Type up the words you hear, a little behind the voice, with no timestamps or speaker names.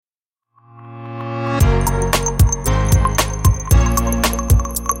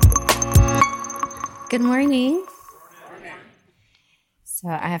Good morning. So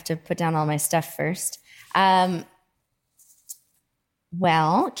I have to put down all my stuff first. Kevin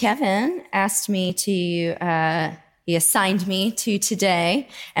asked me to, he assigned me to today.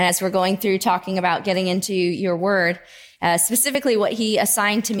 And as we're going through talking about getting into your word, specifically what he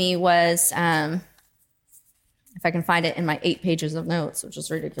assigned to me was, if I can find it in my 8 pages of notes, which is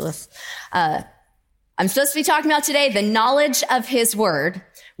ridiculous. I'm supposed to be talking about today the knowledge of his word.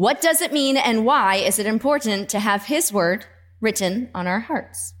 What does it mean and why is it important to have his word written on our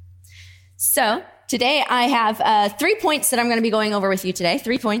hearts? So today I have 3 points that I'm going to be going over with you today.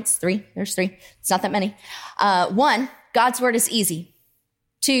 3 points. There's 3. It's not that many. 1, God's word is easy.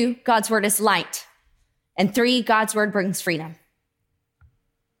 2, God's word is light. And 3, God's word brings freedom.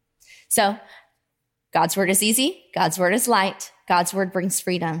 So God's word is easy. God's word is light. God's word brings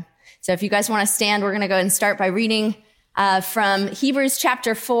freedom. So if you guys want to stand, we're going to go ahead and start by reading from Hebrews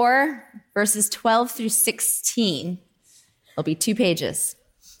chapter 4, verses 12 through 16. It'll be 2 pages.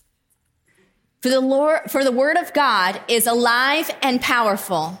 For the word of God is alive and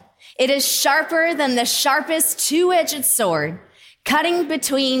powerful. It is sharper than the sharpest 2-edged sword, cutting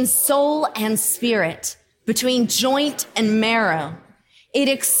between soul and spirit, between joint and marrow. It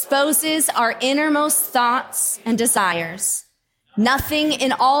exposes our innermost thoughts and desires. Nothing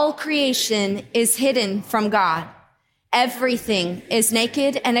in all creation is hidden from God. Everything is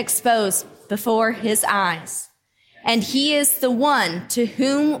naked and exposed before his eyes. And he is the one to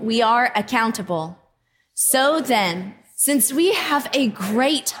whom we are accountable. So then, since we have a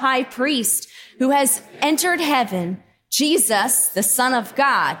great high priest who has entered heaven, Jesus, the Son of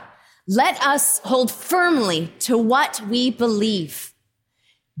God, let us hold firmly to what we believe.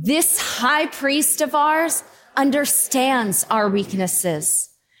 This high priest of ours understands our weaknesses,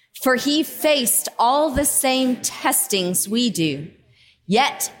 for he faced all the same testings we do,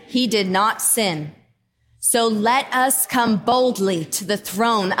 yet he did not sin. So let us come boldly to the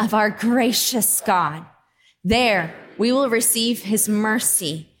throne of our gracious God. There we will receive his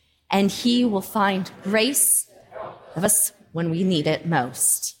mercy, and he will find grace of us when we need it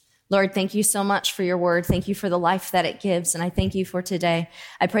most. Lord, thank you so much for your word. Thank you for the life that it gives, and I thank you for today.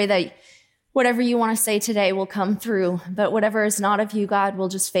 I pray that whatever you want to say today will come through, but whatever is not of you, God, will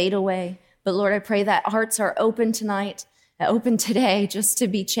just fade away. But Lord, I pray that hearts are open tonight, open today, just to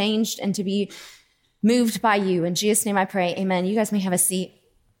be changed and to be moved by you. In Jesus' name I pray, amen. You guys may have a seat.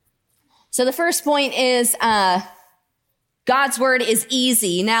 So the first point is God's word is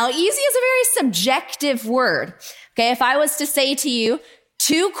easy. Now, easy is a very subjective word. Okay, if I was to say to you,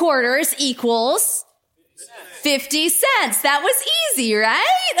 2 quarters equals 50 cents. That was easy,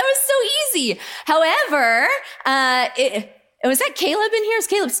 right? That was so easy. However, was that Caleb in here? Is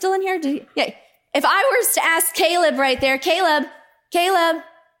Caleb still in here? Yeah. If I was to ask Caleb right there, Caleb, can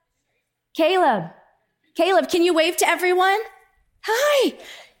you wave to everyone? Hi.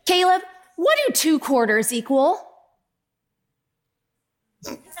 Caleb, what do 2 quarters equal?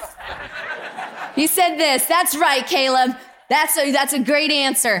 He said this. That's right, Caleb. That's a great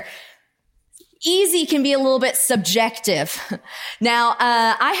answer. Easy can be a little bit subjective. Now,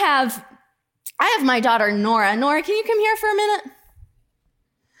 I have my daughter, Nora. Nora, can you come here for a minute?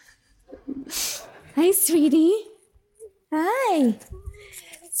 Hi, sweetie. Hi.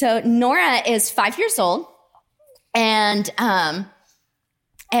 So Nora is 5 years old, and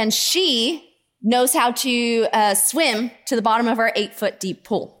she knows how to swim to the bottom of our 8-foot deep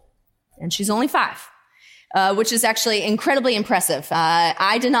pool. And she's only 5. Which is actually incredibly impressive.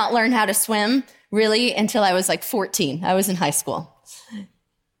 I did not learn how to swim really until I was like 14. I was in high school.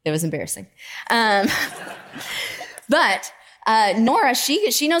 It was embarrassing. But Nora,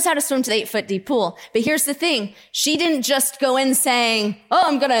 she knows how to swim to the 8-foot deep pool. But here's the thing. She didn't just go in saying,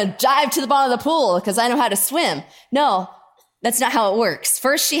 I'm going to dive to the bottom of the pool because I know how to swim. No. That's not how it works.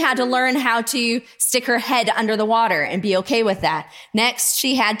 First, she had to learn how to stick her head under the water and be okay with that. Next,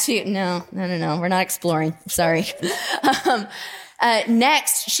 she had to, no, we're not exploring. Sorry.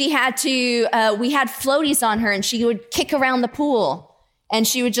 Next, she had to, we had floaties on her and she would kick around the pool. And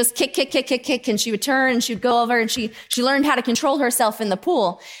she would just kick, and she would turn and she would go over and she learned how to control herself in the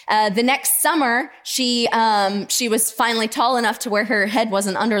pool. The next summer, she was finally tall enough to where her head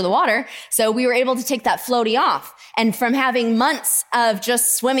wasn't under the water. So we were able to take that floaty off. And from having months of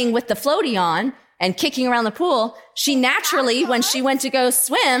just swimming with the floaty on and kicking around the pool, she naturally, when she went to go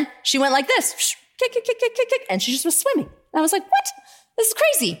swim, she went like this, kick, and she just was swimming. And I was like, what? This is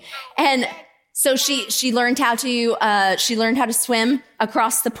crazy. And so she learned how to swim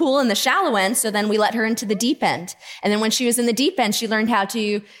across the pool in the shallow end. So then we let her into the deep end. And then when she was in the deep end, she learned how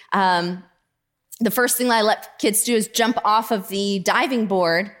to, the first thing I let kids do is jump off of the diving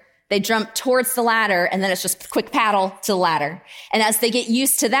board they jump towards the ladder, and then it's just quick paddle to the ladder. And as they get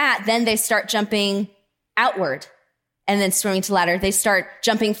used to that, then they start jumping outward and then swimming to the ladder. They start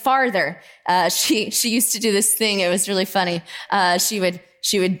jumping farther. She used to do this thing. It was really funny. She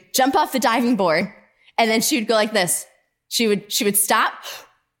would jump off the diving board, and then she would go like this. She would stop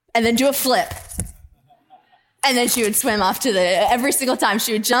and then do a flip. And then she would swim off to every single time.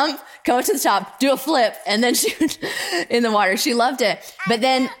 She would jump, go up to the top, do a flip, and then she would in the water. She loved it. But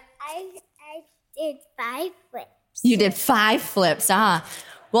then I did 5 flips. You did 5 flips.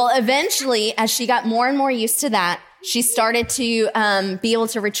 Well, eventually, as she got more and more used to that, she started to be able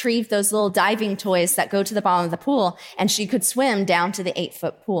to retrieve those little diving toys that go to the bottom of the pool, and she could swim down to the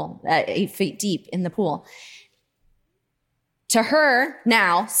 8-foot pool, 8 feet deep in the pool. To her,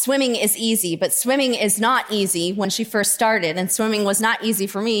 now, swimming is easy, but swimming is not easy when she first started, and swimming was not easy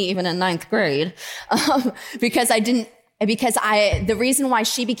for me even in 9th grade, because the reason why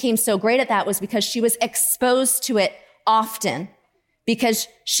she became so great at that was because she was exposed to it often, because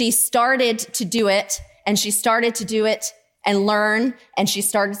she started to do it, and she started to do it and learn, and she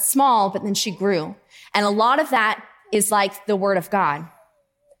started small, but then she grew. And a lot of that is like the Word of God.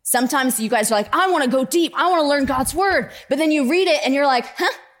 Sometimes you guys are like, I want to go deep. I want to learn God's word. But then you read it and you're like,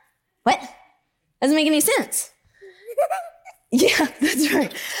 huh? What? Doesn't make any sense. Yeah, that's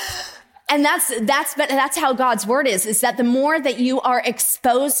right. And that's how God's word is that the more that you are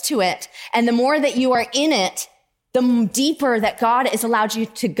exposed to it and the more that you are in it, the deeper that God has allowed you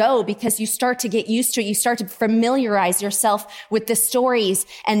to go, because you start to get used to it. You start to familiarize yourself with the stories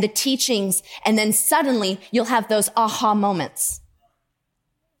and the teachings. And then suddenly you'll have those aha moments.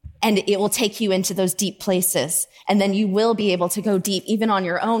 And it will take you into those deep places. And then you will be able to go deep, even on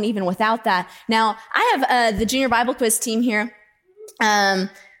your own, even without that. Now, I have the Junior Bible Quiz team here.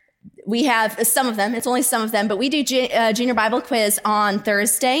 We have some of them. It's only some of them. But we do Junior Bible Quiz on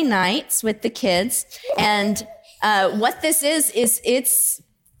Thursday nights with the kids. And what this is it's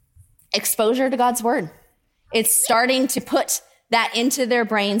exposure to God's word. It's starting to put that into their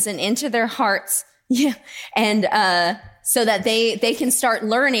brains and into their hearts. Yeah. And so that they can start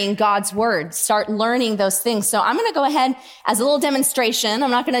learning God's word, start learning those things. So I'm going to go ahead as a little demonstration. I'm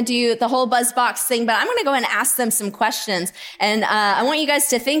not going to do the whole BuzzBox thing, but I'm going to go ahead and ask them some questions. And I want you guys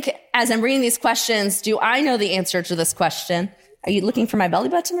to think as I'm reading these questions, do I know the answer to this question? Are you looking for my belly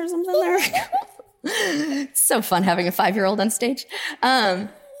button or something there? It's so fun having a 5-year-old on stage.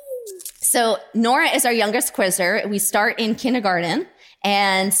 So Nora is our youngest quizzer. We start in kindergarten.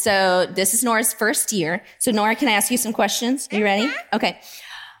 And so this is Nora's first year. So Nora, can I ask you some questions? Are you ready? Okay.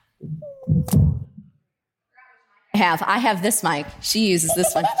 I have this mic. She uses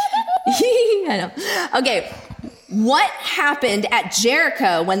this one. I know. Okay. What happened at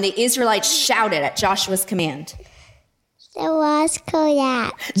Jericho when the Israelites shouted at Joshua's command? The walls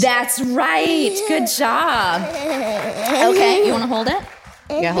collapsed. That's right. Good job. Okay. You want to hold it?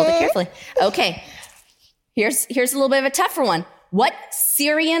 You gotta hold it carefully. Okay. Here's a little bit of a tougher one. What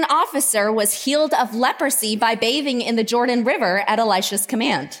Syrian officer was healed of leprosy by bathing in the Jordan River at Elisha's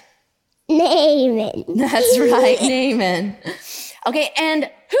command? Naaman. That's right, Naaman. Okay, and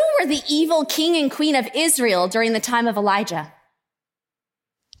who were the evil king and queen of Israel during the time of Elijah?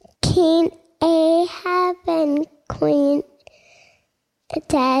 King Ahab and Queen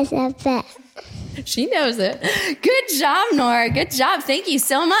Jezebel. She knows it. Good job, Nora. Good job. Thank you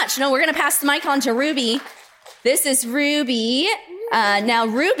so much. No, we're going to pass the mic on to Ruby. This is Ruby. Now,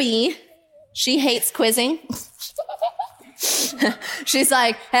 Ruby, she hates quizzing. She's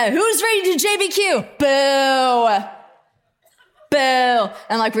like, hey, who's ready to JBQ? Boo. Boo.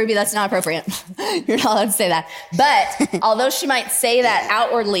 I'm like, Ruby, that's not appropriate. You're not allowed to say that. But although she might say that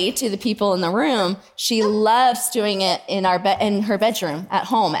outwardly to the people in the room, she loves doing it in her bedroom at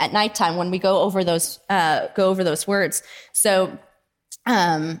home at nighttime when we go over those words. So,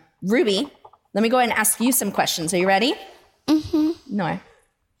 Ruby, let me go ahead and ask you some questions. Are you ready? Mm-hmm. No.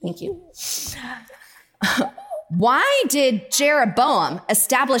 Thank you. Why did Jeroboam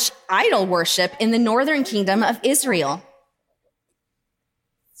establish idol worship in the northern kingdom of Israel?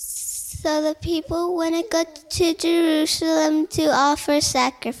 So the people wouldn't go to Jerusalem to offer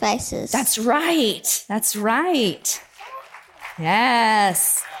sacrifices. That's right. That's right.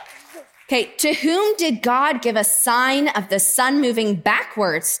 Yes. Okay, to whom did God give a sign of the sun moving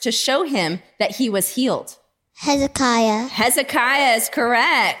backwards to show him that he was healed? Hezekiah. Hezekiah is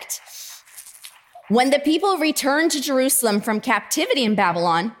correct. When the people returned to Jerusalem from captivity in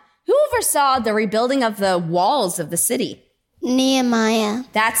Babylon, who oversaw the rebuilding of the walls of the city? Nehemiah.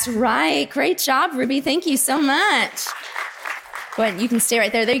 That's right. Great job, Ruby. Thank you so much. Go ahead. You can stay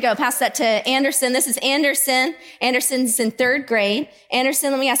right there. There you go. Pass that to Anderson. This is Anderson. Anderson's in 3rd grade.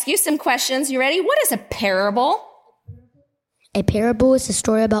 Anderson, let me ask you some questions. You ready? What is a parable? A parable is a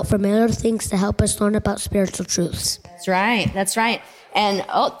story about familiar things to help us learn about spiritual truths. That's right. That's right. And,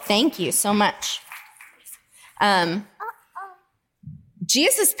 thank you so much.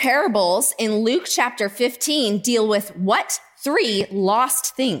 Jesus' parables in Luke chapter 15 deal with what 3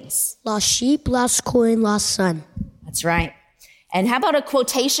 lost things? Lost sheep, lost coin, lost son. That's right. And how about a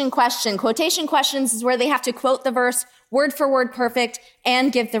quotation question? Quotation questions is where they have to quote the verse word for word perfect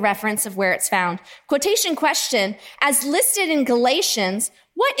and give the reference of where it's found. Quotation question, as listed in Galatians,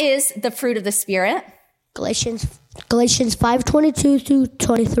 what is the fruit of the Spirit? Galatians 5:22 through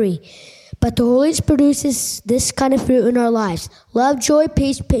 23. But the Holy Spirit produces this kind of fruit in our lives: love, joy,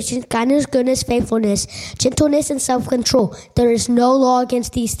 peace, patience, kindness, goodness, faithfulness, gentleness, and self-control. There is no law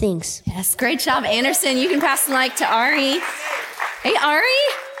against these things. Yes, great job, Anderson. You can pass the mic to Ari. Hey, Ari.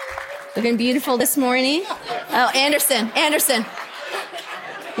 Looking beautiful this morning. Oh, Anderson.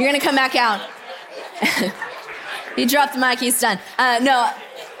 You're going to come back out. He dropped the mic. He's done. No.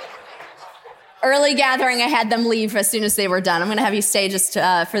 Early gathering, I had them leave as soon as they were done. I'm going to have you stay just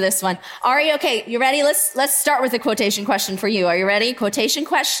for this one. Ari, okay, you ready? Let's start with a quotation question for you. Are you ready? Quotation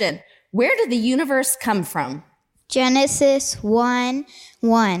question. Where did the universe come from? Genesis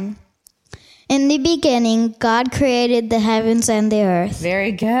 1:1. In the beginning, God created the heavens and the earth.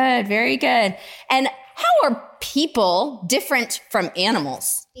 Very good, very good. And how are people different from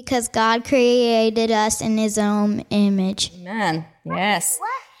animals? Because God created us in his own image. Amen. Yes.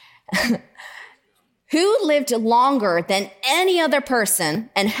 Who lived longer than any other person,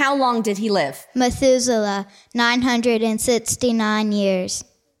 and how long did he live? Methuselah, 969 years.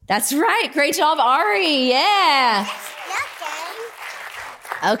 That's right. Great job, Ari. Yeah.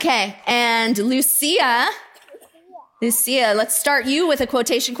 Okay, and Lucia, let's start you with a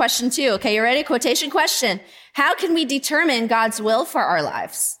quotation question too. Okay, you ready? Quotation question. How can we determine God's will for our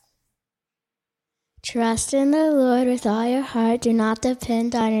lives? Trust in the Lord with all your heart. Do not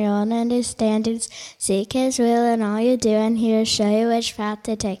depend on your own understandings. Seek his will in all you do, and he will show you which path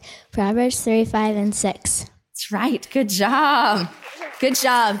to take. Proverbs 3:5 and 6. That's right. Good job. Good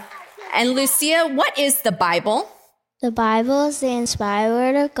job. And Lucia, what is the Bible? The Bible is the inspired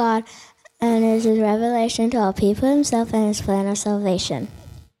word of God and is his revelation to all people, himself, and his plan of salvation.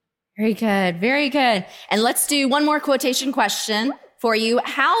 Very good. Very good. And let's do one more quotation question for you.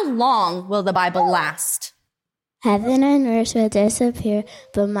 How long will the Bible last? Heaven and earth will disappear,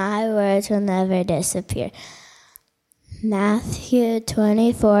 but my words will never disappear. Matthew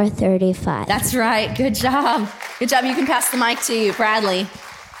 24:35. That's right. Good job. Good job. You can pass the mic to Bradley.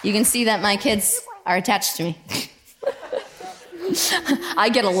 You can see that my kids are attached to me. I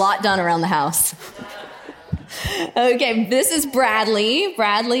get a lot done around the house. Okay, this is Bradley.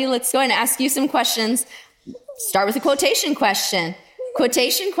 Bradley, let's go ahead and ask you some questions. Start with a quotation question.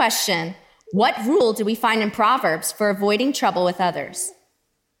 Quotation question. What rule do we find in Proverbs for avoiding trouble with others? Do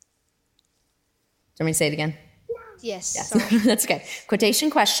you want me to say it again? Yes. That's okay. Quotation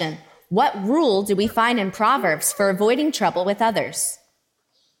question. What rule do we find in Proverbs for avoiding trouble with others?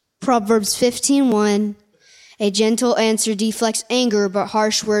 Proverbs 15:1. A gentle answer deflects anger, but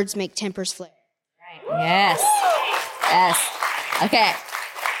harsh words make tempers flare. Right. Yes. Okay.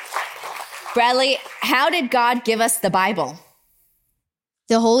 Bradley, how did God give us the Bible?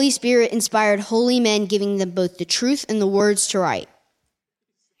 The Holy Spirit inspired holy men, giving them both the truth and the words to write.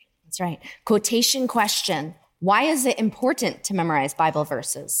 That's right. Quotation question. Why is it important to memorize Bible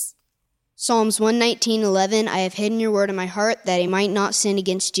verses? Psalms 119:11. I have hidden your word in my heart that I might not sin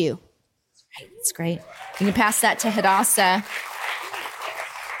against you. Right. That's great. You can pass that to Hadassah.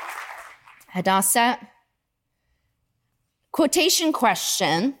 Hadassah. Quotation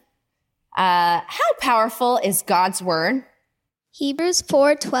question. How powerful is God's word? Hebrews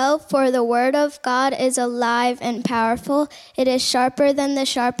 4:12, for the word of God is alive and powerful. It is sharper than the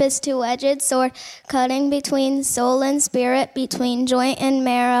sharpest two-edged sword, cutting between soul and spirit, between joint and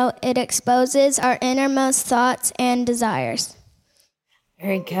marrow. It exposes our innermost thoughts and desires.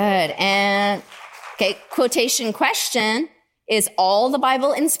 Very good. And okay, quotation question. Is all the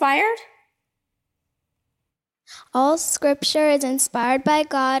Bible inspired? All scripture is inspired by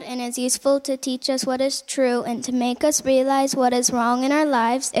God and is useful to teach us what is true and to make us realize what is wrong in our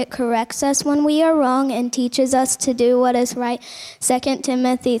lives. It corrects us when we are wrong and teaches us to do what is right. 2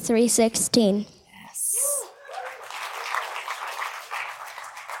 Timothy 3:16. Yes.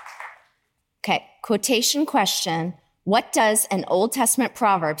 Okay, quotation question. What does an Old Testament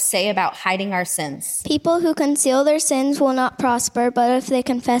proverb say about hiding our sins? People who conceal their sins will not prosper, but if they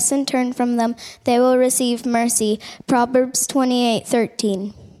confess and turn from them, they will receive mercy. Proverbs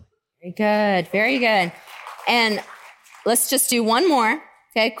 28:13. Very good. Very good. And let's just do one more.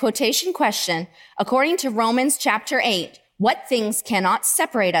 Okay. Quotation question. According to Romans chapter 8, what things cannot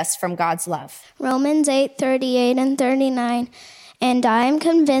separate us from God's love? Romans 8:38 and 39. And I am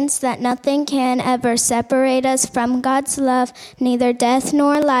convinced that nothing can ever separate us from God's love, neither death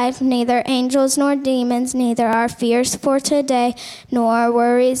nor life, neither angels nor demons, neither our fears for today, nor our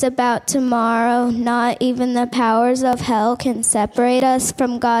worries about tomorrow. Not even the powers of hell can separate us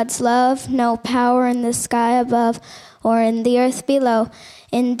from God's love, no power in the sky above or in the earth below.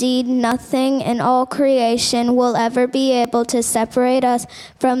 Indeed, nothing in all creation will ever be able to separate us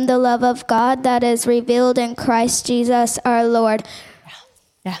from the love of God that is revealed in Christ Jesus our Lord.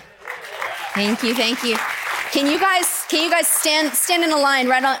 Yeah. Thank you. Thank you. Can you guys stand in a line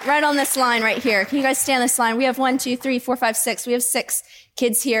right on this line right here? Can you guys stand this line? We have 1, 2, 3, 4, 5, 6. We have 6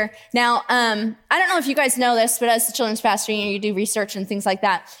 kids here. Now, I don't know if you guys know this, but as the children's pastor, you do research and things like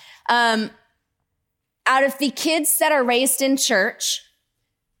that. Out of the kids that are raised in church,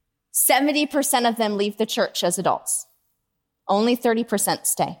 70% of them leave the church as adults. Only 30%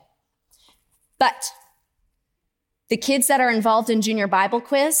 stay. But the kids that are involved in junior Bible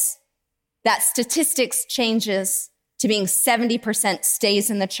quiz, that statistics changes to being 70% stays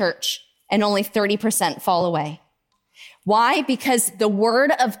in the church and only 30% fall away. Why? Because the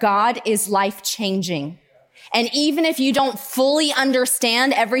word of God is life-changing. And even if you don't fully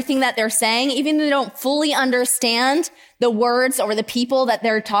understand everything that they're saying, even if you don't fully understand the words or the people that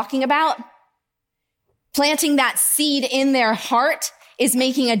they're talking about, planting that seed in their heart is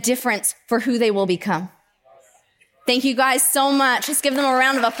making a difference for who they will become. Thank you guys so much. Let's give them a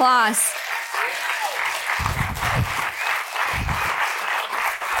round of applause.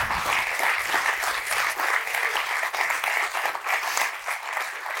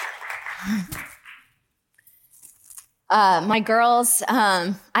 My girls,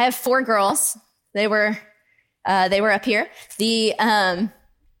 I have 4 girls. They were up here. And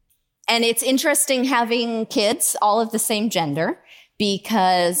it's interesting having kids all of the same gender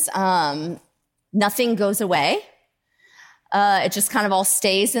because, nothing goes away. It just kind of all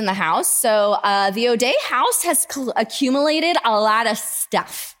stays in the house. So, the O'Day house has accumulated a lot of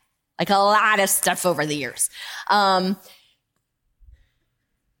stuff, over the years.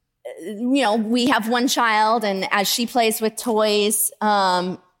 We have one child, and as she plays with toys,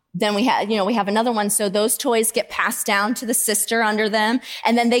 then we have another one. So those toys get passed down to the sister under them,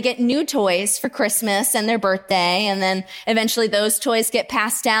 and then they get new toys for Christmas and their birthday. And then eventually those toys get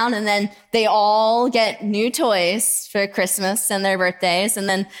passed down, and then they all get new toys for Christmas and their birthdays. And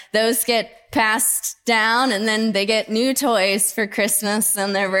then those get passed down, and then they get new toys for Christmas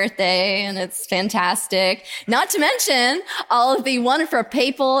and their birthday, and it's fantastic. Not to mention all of the wonderful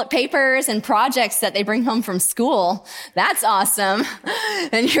papers and projects that they bring home from school. That's awesome.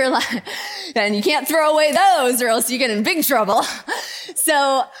 And you're like, and you can't throw away those or else you get in big trouble.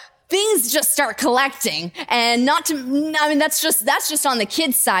 So things just start collecting, and that's just on the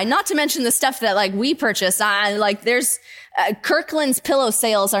kids' side, not to mention the stuff that we purchase. There's Kirkland's pillow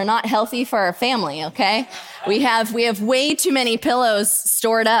sales are not healthy for our family. Okay. We have way too many pillows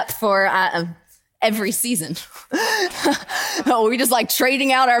stored up for, every season. We just like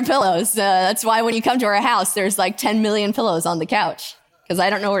trading out our pillows. That's why when you come to our house, there's 10 million pillows on the couch, because I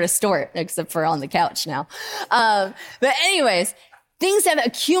don't know where to store it except for on the couch now. But anyways, things have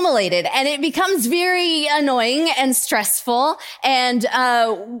accumulated, and it becomes very annoying and stressful. And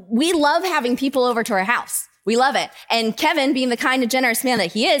we love having people over to our house. We love it. And Kevin, being the kind and generous man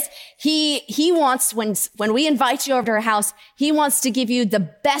that he is, he wants, when we invite you over to our house, he wants to give you the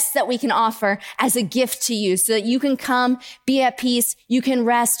best that we can offer as a gift to you, so that you can come, be at peace, you can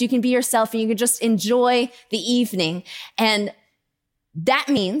rest, you can be yourself, and you can just enjoy the evening. And that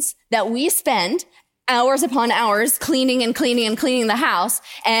means that we spend hours upon hours cleaning the house.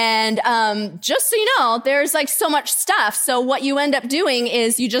 And just so you know, there's so much stuff. So what you end up doing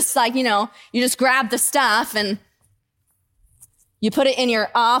is you just you just grab the stuff and you put it in your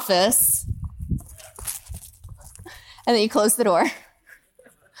office, and then you close the door,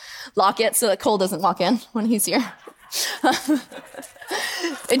 lock it so that Cole doesn't walk in when he's here.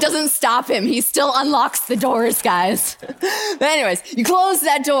 It doesn't stop him. He still unlocks the doors, guys. But anyways, you close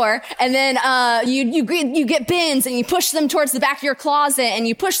that door, and then you get bins, and you push them towards the back of your closet, and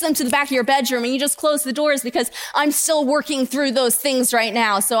you push them to the back of your bedroom, and you just close the doors, because I'm still working through those things right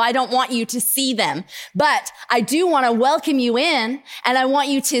now, so I don't want you to see them. But I do want to welcome you in, and I want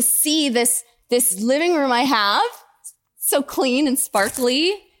you to see this living room I have. so clean and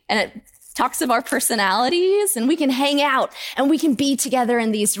sparkly, and it talks of our personalities, and we can hang out and we can be together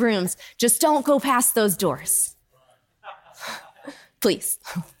in these rooms. Just don't go past those doors. Please.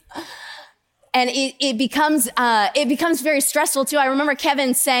 And it becomes very stressful too. I remember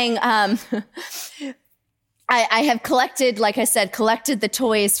Kevin saying, I have collected, like I said, collected the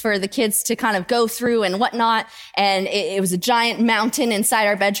toys for the kids to kind of go through and whatnot. And it was a giant mountain inside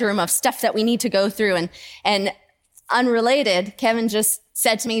our bedroom of stuff that we need to go through. And unrelated, Kevin just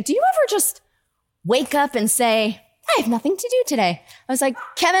said to me, do you ever just wake up and say, I have nothing to do today? I was like,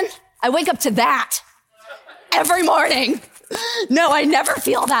 Kevin, I wake up to that every morning. No, I never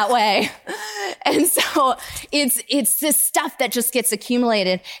feel that way. And so it's this stuff that just gets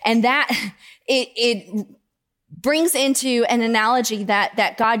accumulated, and that it brings into an analogy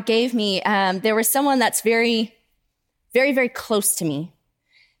that God gave me. There was someone that's very, very, very close to me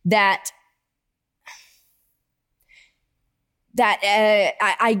that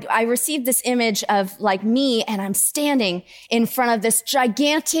I received this image of like me, and I'm standing in front of this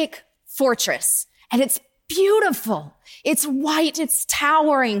gigantic fortress, and it's beautiful. It's white. It's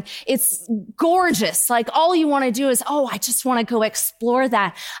towering. It's gorgeous. Like all you want to do is, I just want to go explore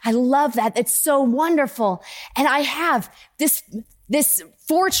that. I love that. It's so wonderful. And I have this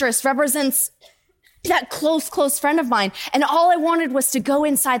fortress represents that close friend of mine. And all I wanted was to go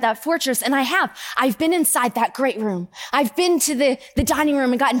inside that fortress. And I've been inside that great room. I've been to the dining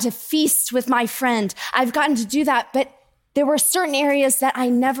room and gotten to feast with my friend. I've gotten to do that. But there were certain areas that I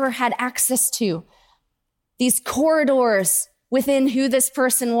never had access to. These corridors within who this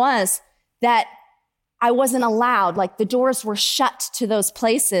person was that I wasn't allowed. Like the doors were shut to those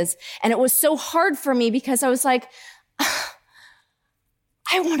places. And it was so hard for me because I was like,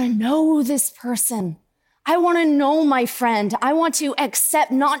 I want to know this person. I want to know my friend. I want to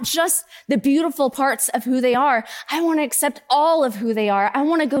accept not just the beautiful parts of who they are. I want to accept all of who they are. I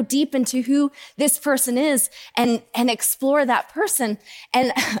want to go deep into who this person is and explore that person.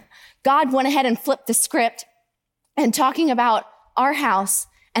 And God went ahead and flipped the script and talking about our house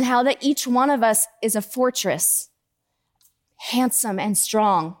and how that each one of us is a fortress, handsome and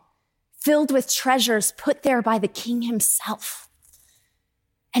strong, filled with treasures put there by the King himself.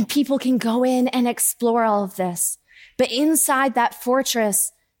 And people can go in and explore all of this. But inside that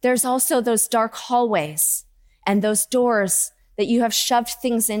fortress, there's also those dark hallways and those doors that you have shoved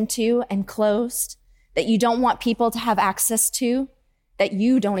things into and closed, that you don't want people to have access to, that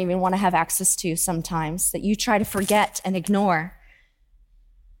you don't even want to have access to sometimes, that you try to forget and ignore.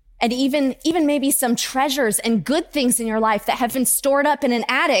 And even maybe some treasures and good things in your life that have been stored up in an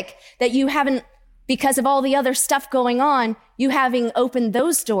attic that you haven't, because of all the other stuff going on, you having opened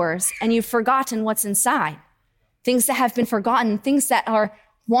those doors and you've forgotten what's inside. Things that have been forgotten, things that are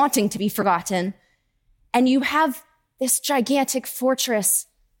wanting to be forgotten. And you have this gigantic fortress,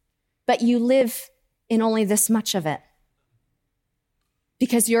 but you live in only this much of it.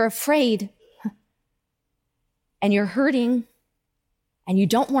 Because you're afraid and you're hurting and you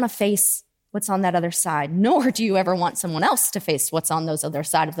don't want to face what's on that other side, nor do you ever want someone else to face what's on those other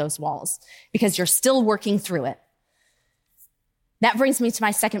side of those walls because you're still working through it. That brings me to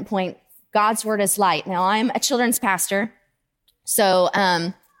my second point. God's word is light. Now, I'm a children's pastor, so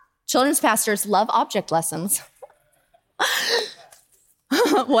children's pastors love object lessons.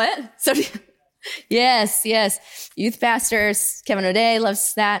 What? So yes. Youth pastors, Kevin O'Day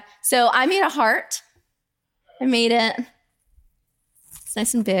loves that. So I made a heart. I made it. It's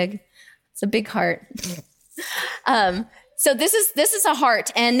nice and big. It's a big heart. So this is a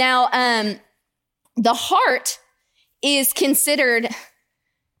heart. And now the heart is considered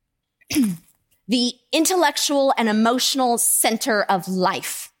the intellectual and emotional center of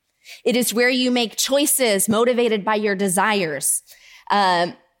life. It is where you make choices motivated by your desires.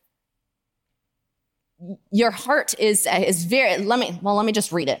 Your heart is very, let me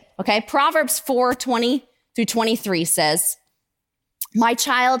just read it. Okay. Proverbs 4:20-23 says, my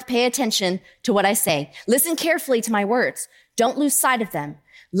child, pay attention to what I say. Listen carefully to my words. Don't lose sight of them.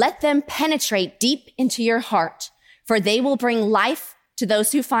 Let them penetrate deep into your heart, for they will bring life to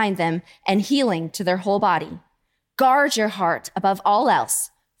those who find them and healing to their whole body. Guard your heart above all else,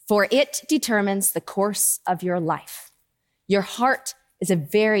 for it determines the course of your life. Your heart is a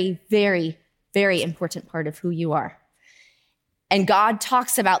very, very, very important part of who you are. And God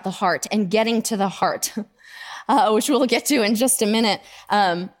talks about the heart and getting to the heart, which we'll get to in just a minute.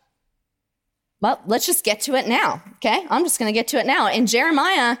 Well, let's just get to it now, okay? I'm just going to get to it now. In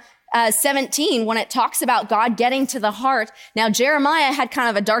Jeremiah 17, when it talks about God getting to the heart, now Jeremiah had kind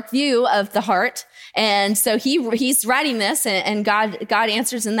of a dark view of the heart, and so he's writing this, and God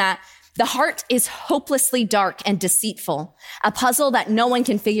answers in that. The heart is hopelessly dark and deceitful, a puzzle that no one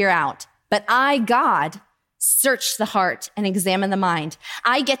can figure out. But I, God, search the heart and examine the mind.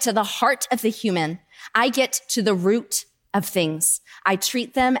 I get to the heart of the human. I get to the root of things. I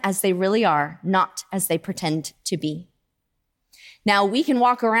treat them as they really are, not as they pretend to be. Now, we can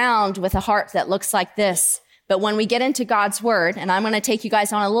walk around with a heart that looks like this, but when we get into God's word, and I'm going to take you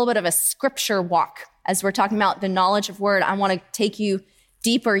guys on a little bit of a scripture walk as we're talking about the knowledge of word, I want to take you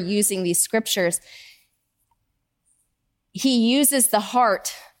deeper using these scriptures. He uses the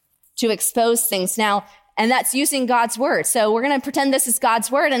heart to expose things. Now, and that's using God's word. So we're going to pretend this is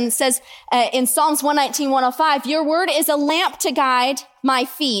God's word. And it says in Psalms 119, 105, your word is a lamp to guide my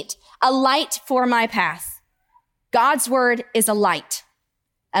feet, a light for my path. God's word is a light.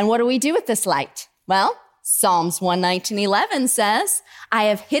 And what do we do with this light? Well, Psalms 119:11 says, I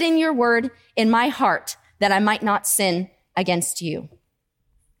have hidden your word in my heart that I might not sin against you.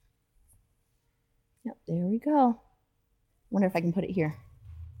 Yep, there we go. Wonder if I can put it here.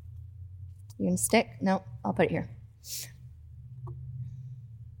 You gonna stick? No, I'll put it here.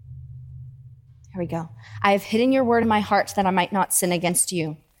 Here we go. I have hidden your word in my heart that I might not sin against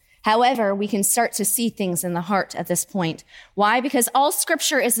you. However, we can start to see things in the heart at this point. Why? Because all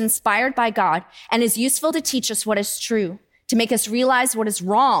scripture is inspired by God and is useful to teach us what is true, to make us realize what is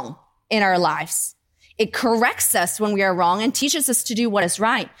wrong in our lives. It corrects us when we are wrong and teaches us to do what is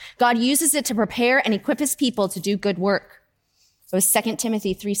right. God uses it to prepare and equip his people to do good work. It was 2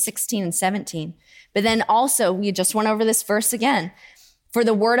 Timothy 3:16 and 17. But then also, we just went over this verse again. For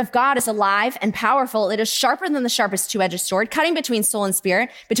the word of God is alive and powerful. It is sharper than the sharpest two-edged sword, cutting between soul and spirit,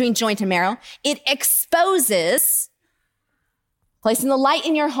 between joint and marrow. It exposes, placing the light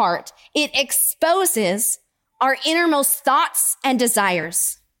in your heart, it exposes our innermost thoughts and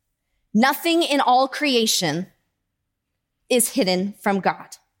desires. Nothing in all creation is hidden from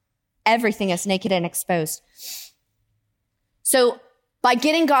God. Everything is naked and exposed. So by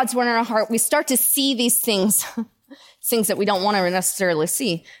getting God's word in our heart, we start to see these things, things that we don't want to necessarily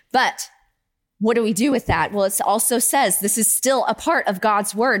see. But what do we do with that? Well, it also says this is still a part of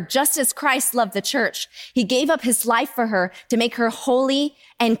God's word. Just as Christ loved the church, he gave up his life for her to make her holy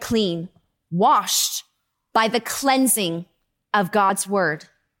and clean, washed by the cleansing of God's word.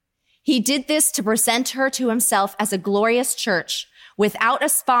 He did this to present her to himself as a glorious church without a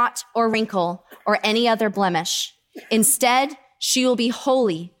spot or wrinkle or any other blemish. Instead, she will be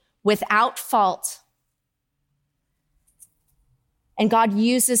holy, without fault. And God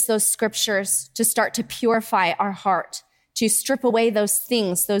uses those scriptures to start to purify our heart, to strip away those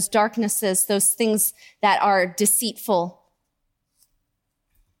things, those darknesses, those things that are deceitful,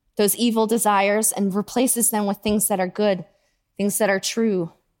 those evil desires, and replaces them with things that are good, things that are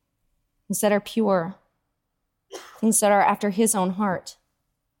true, things that are pure, things that are after his own heart.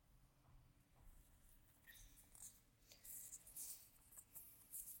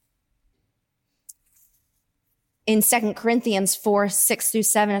 In 2 Corinthians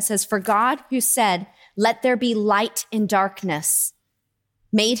 4:6-7, it says, for God who said, let there be light in darkness,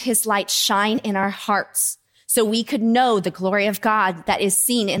 made his light shine in our hearts so we could know the glory of God that is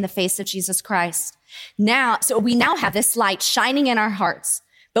seen in the face of Jesus Christ. So we now have this light shining in our hearts,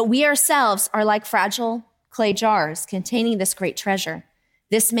 but we ourselves are like fragile clay jars containing this great treasure.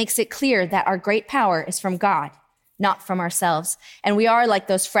 This makes it clear that our great power is from God, not from ourselves. And we are like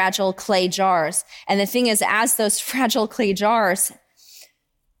those fragile clay jars. And the thing is, as those fragile clay jars,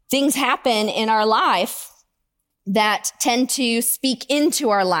 things happen in our life that tend to speak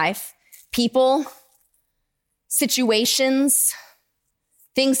into our life. People, situations,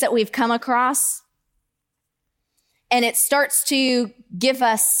 things that we've come across. And it starts to give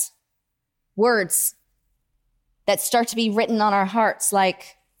us words that start to be written on our hearts,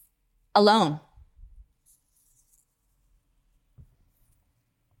 like alone,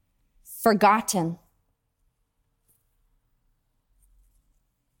 forgotten,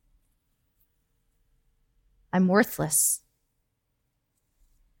 I'm worthless,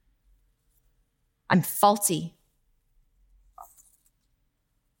 I'm faulty,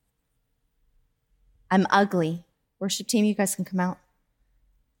 I'm ugly. Worship team, you guys can come out.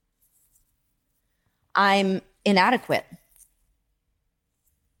 I'm inadequate.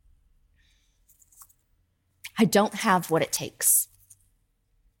 I don't have what it takes.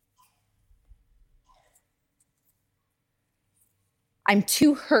 I'm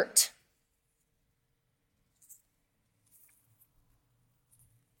too hurt.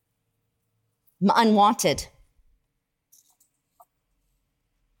 I'm unwanted.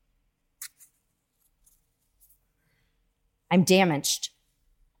 I'm damaged.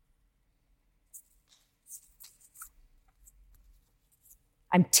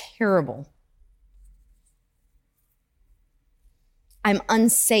 I'm terrible. I'm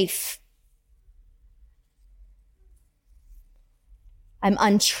unsafe. I'm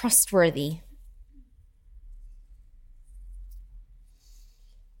untrustworthy.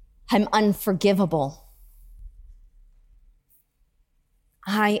 I'm unforgivable.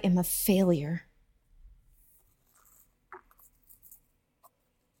 I am a failure.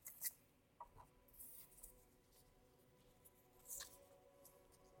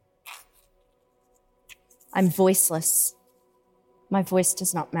 I'm voiceless. My voice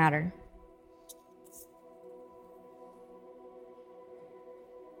does not matter.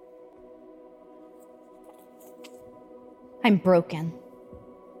 I'm broken.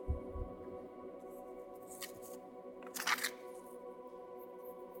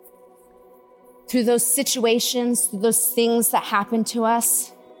 Through those situations, through those things that happen to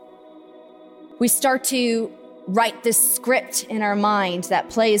us, we start to write this script in our mind that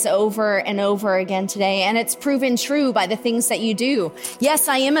plays over and over again today. And it's proven true by the things that you do. Yes,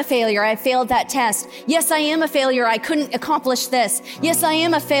 I am a failure. I failed that test. Yes, I am a failure. I couldn't accomplish this. Yes, I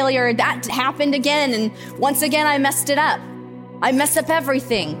am a failure. That happened again. And once again, I messed it up. I mess up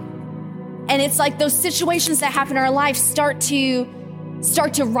everything. And it's like those situations that happen in our life start to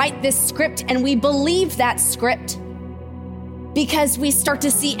write this script, and we believe that script because we start to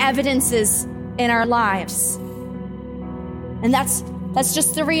see evidences in our lives. And that's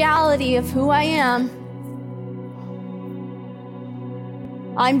just the reality of who I am.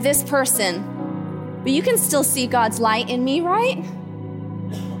 I'm this person, but you can still see God's light in me, right?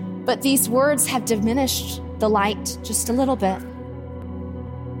 But these words have diminished the light just a little bit.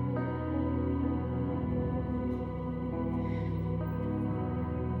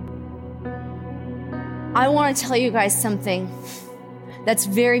 I want to tell you guys something that's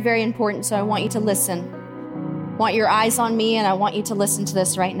very, very important, so I want you to listen. I want your eyes on me, and I want you to listen to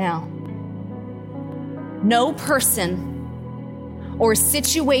this right now. No person or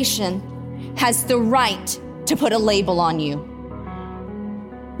situation has the right to put a label on you.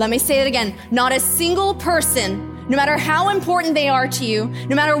 Let me say it again. Not a single person, no matter how important they are to you,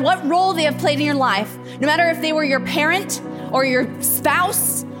 no matter what role they have played in your life, no matter if they were your parent or your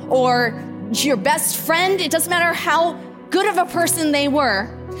spouse or your best friend, it doesn't matter how good of a person they were,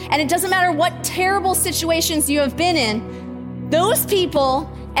 and it doesn't matter what terrible situations you have been in, those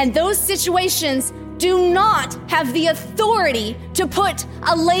people and those situations do not have the authority to put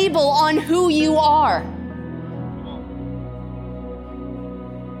a label on who you are.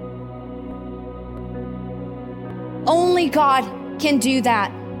 Only God can do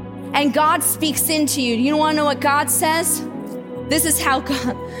that. And God speaks into you. You want to know what God says? This is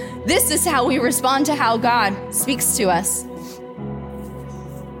how we respond to how God speaks to us.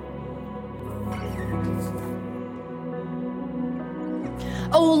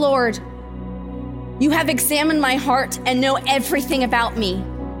 Oh Lord, you have examined my heart and know everything about me.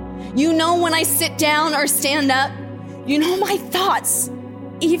 You know when I sit down or stand up. You know my thoughts,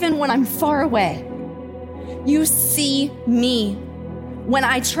 even when I'm far away. You see me when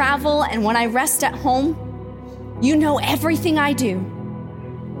I travel and when I rest at home. You know everything I do.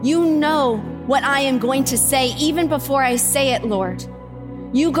 You know what I am going to say even before I say it, Lord.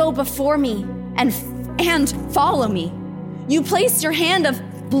 You go before me and follow me. You place your hand of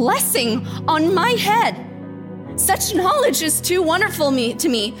blessing on my head. Such knowledge is too wonderful to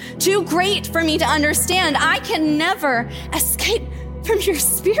me, too great for me to understand. I can never escape from your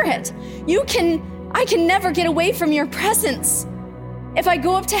spirit. I can never get away from your presence. If I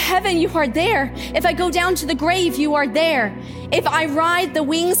go up to heaven, you are there. If I go down to the grave, you are there. If I ride the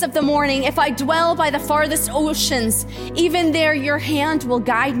wings of the morning, if I dwell by the farthest oceans, even there your hand will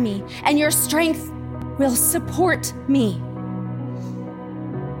guide me and your strength will support me.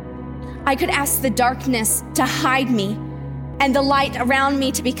 I could ask the darkness to hide me and the light around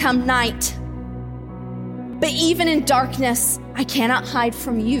me to become night. But even in darkness, I cannot hide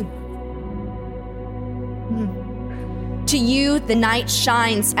from you. To you, the night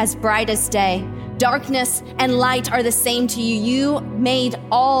shines as bright as day. Darkness and light are the same to you. You made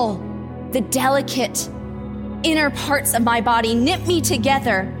all the delicate inner parts of my body, knit me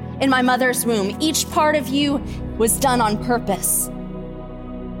together in my mother's womb. Each part of you was done on purpose.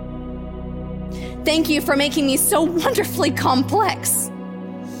 Thank you for making me so wonderfully complex.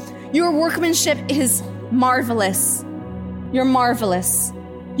 Your workmanship is marvelous. You're marvelous.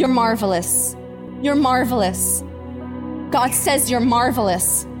 You're marvelous. You're marvelous. God says you're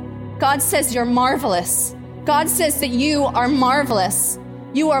marvelous. God says you're marvelous. God says that you are marvelous.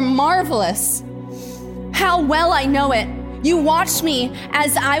 You are marvelous. How well I know it. You watched me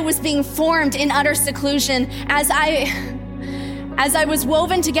as I was being formed in utter seclusion, as As I was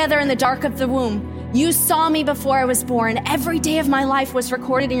woven together in the dark of the womb, you saw me before I was born. Every day of my life was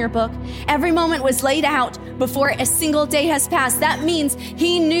recorded in your book. Every moment was laid out before a single day has passed. That means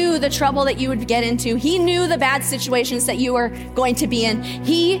he knew the trouble that you would get into. He knew the bad situations that you were going to be in.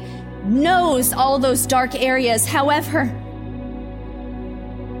 He knows all those dark areas. However,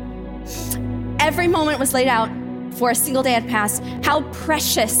 every moment was laid out before a single day had passed. How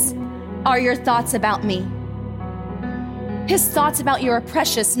precious are your thoughts about me? His thoughts about you are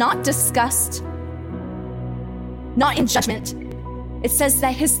precious, not disgust, not in judgment. It says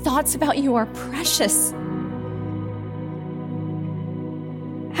that his thoughts about you are precious.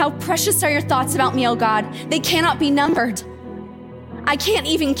 How precious are your thoughts about me, O God? They cannot be numbered. I can't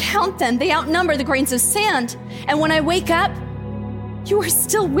even count them. They outnumber the grains of sand. And when I wake up, you are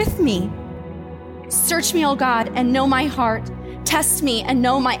still with me. Search me, O God, and know my heart. Test me and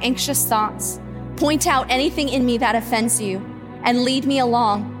know my anxious thoughts. Point out anything in me that offends you, and lead me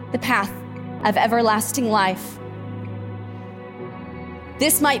along the path of everlasting life.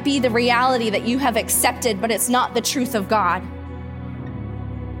 This might be the reality that you have accepted, but it's not the truth of God.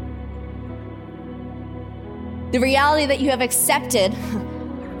 The reality that you have accepted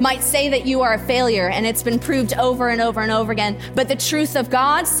might say that you are a failure, and it's been proved over and over and over again. But the truth of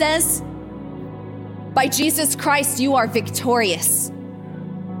God says, by Jesus Christ, you are victorious.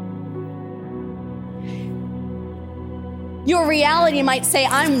 Your reality might say,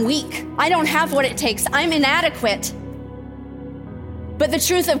 I'm weak. I don't have what it takes. I'm inadequate. But the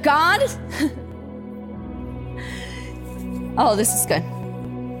truth of God, oh, this is good.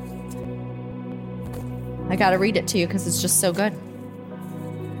 I got to read it to you because it's just so good.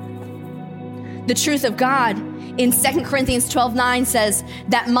 The truth of God in 2 Corinthians 12:9 says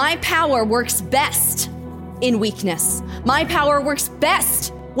that my power works best in weakness. My power works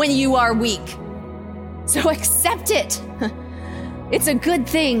best when you are weak. So accept it. It's a good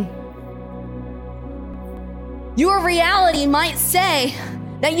thing. Your reality might say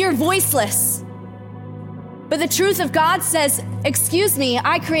that you're voiceless. But the truth of God says, excuse me,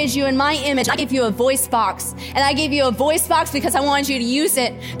 I created you in my image. I gave you a voice box. And I gave you a voice box because I wanted you to use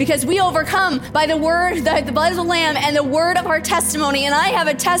it. Because we overcome by the word, the blood of the Lamb and the word of our testimony. And I have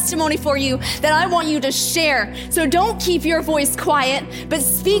a testimony for you that I want you to share. So don't keep your voice quiet, but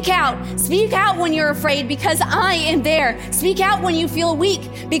speak out. Speak out when you're afraid because I am there. Speak out when you feel weak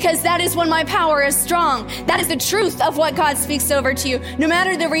because that is when my power is strong. That is the truth of what God speaks over to you. No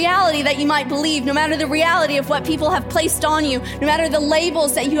matter the reality that you might believe, no matter the reality of what people have placed on you, no matter the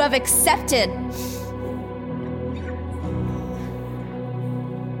labels that you have accepted.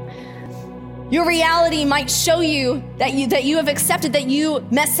 Your reality might show you that you have accepted that you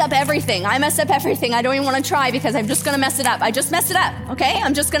mess up everything. I mess up everything. I don't even want to try because I'm just going to mess it up. I just mess it up, okay?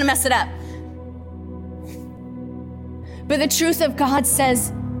 I'm just going to mess it up. But the truth of God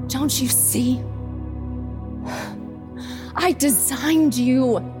says, don't you see? I designed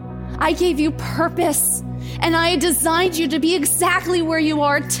you. I gave you purpose. And I designed you to be exactly where you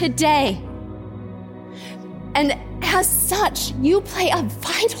are today. And as such, you play a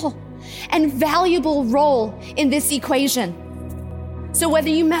vital and valuable role in this equation. So whether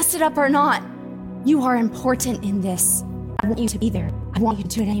you mess it up or not, you are important in this. I want you to be there. I want you to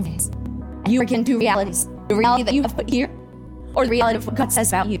do it anyways. And you are getting two realities. The reality that you have put here, or the reality of what God says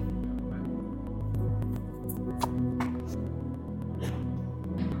about you.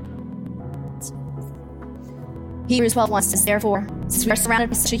 Hebrews 12:1 says, therefore, since we are surrounded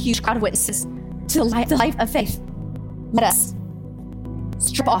by such a huge crowd of witnesses to the life of faith, let us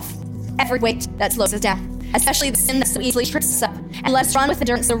strip off every weight that slows us down, especially the sin that so easily trips us up, and let us run with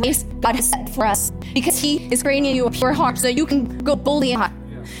endurance the race God has set for us, because he is creating in you a pure heart so that you can go boldly on.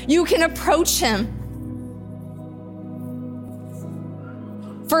 You can approach him.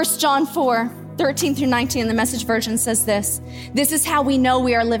 1 John 4:13-19 in the Message version says this. This is how we know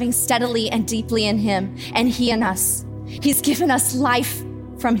we are living steadily and deeply in him and he in us. He's given us life,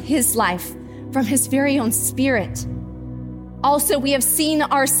 from his very own spirit. Also, we have seen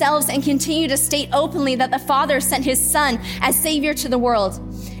ourselves and continue to state openly that the Father sent his Son as Savior to the world.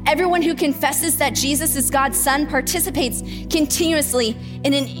 Everyone who confesses that Jesus is God's Son participates continuously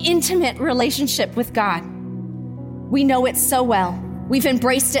in an intimate relationship with God. We know it so well. We've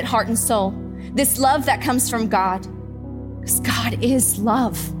embraced it heart and soul. This love that comes from God, because God is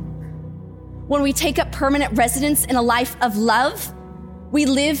love. When we take up permanent residence in a life of love, we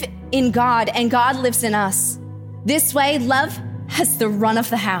live in God and God lives in us. This way, love has the run of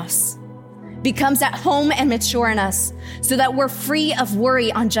the house, becomes at home and mature in us, so that we're free of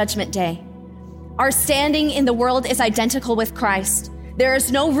worry on Judgment Day. Our standing in the world is identical with Christ. There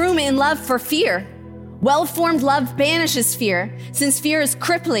is no room in love for fear Well-formed love banishes fear, since fear is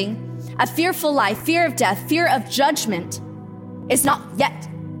crippling. A fearful life, fear of death, fear of judgment is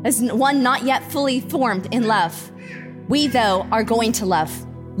one not yet fully formed in love. We, though, are going to love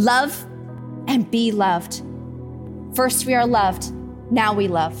and be loved. First we are loved, now we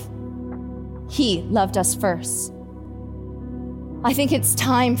love. He loved us first. I think it's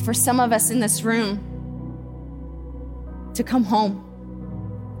time for some of us in this room to come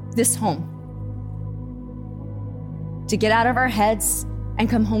home, this home, to get out of our heads and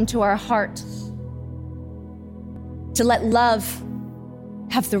come home to our heart, to let love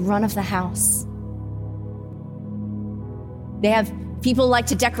have the run of the house. People like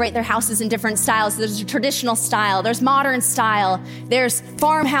to decorate their houses in different styles. There's a traditional style, there's modern style, there's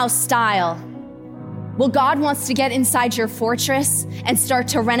farmhouse style. Well, God wants to get inside your fortress and start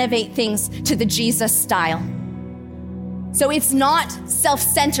to renovate things to the Jesus style. So it's not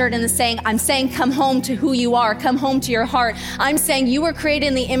self-centered in the saying, I'm saying come home to who you are, come home to your heart. I'm saying you were created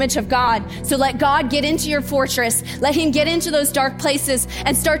in the image of God. So let God get into your fortress. Let him get into those dark places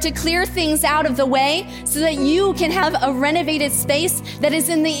and start to clear things out of the way so that you can have a renovated space that is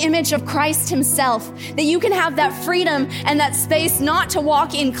in the image of Christ himself. That you can have that freedom and that space not to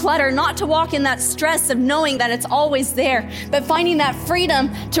walk in clutter, not to walk in that stress of knowing that it's always there, but finding that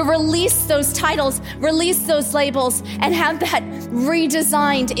freedom to release those titles, release those labels, and have that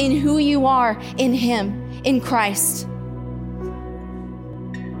redesigned in who you are in him, in Christ.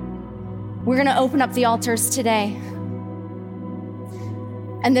 We're going to open up the altars today.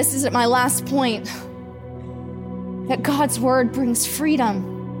 And this is my last point, that God's word brings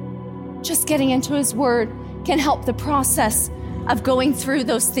freedom. Just getting into his word can help the process of going through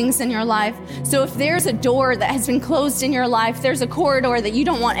those things in your life. So if there's a door that has been closed in your life, there's a corridor that you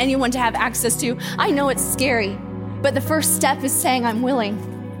don't want anyone to have access to, I know it's scary. But the first step is saying, I'm willing.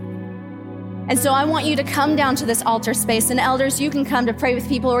 And so I want you to come down to this altar space. And elders, you can come to pray with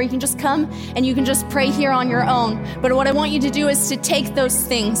people, or you can just come and you can just pray here on your own. But what I want you to do is to take those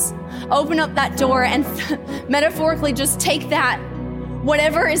things, open up that door, and metaphorically just take that,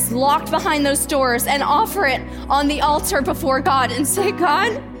 whatever is locked behind those doors, and offer it on the altar before God and say,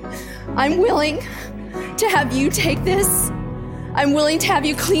 God, I'm willing to have you take this. I'm willing to have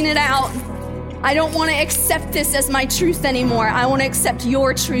you clean it out. I don't want to accept this as my truth anymore. I want to accept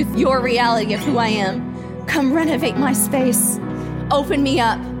your truth, your reality of who I am. Come renovate my space. Open me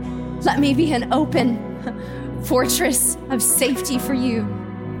up. Let me be an open fortress of safety for you.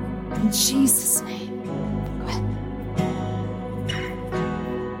 In Jesus' name.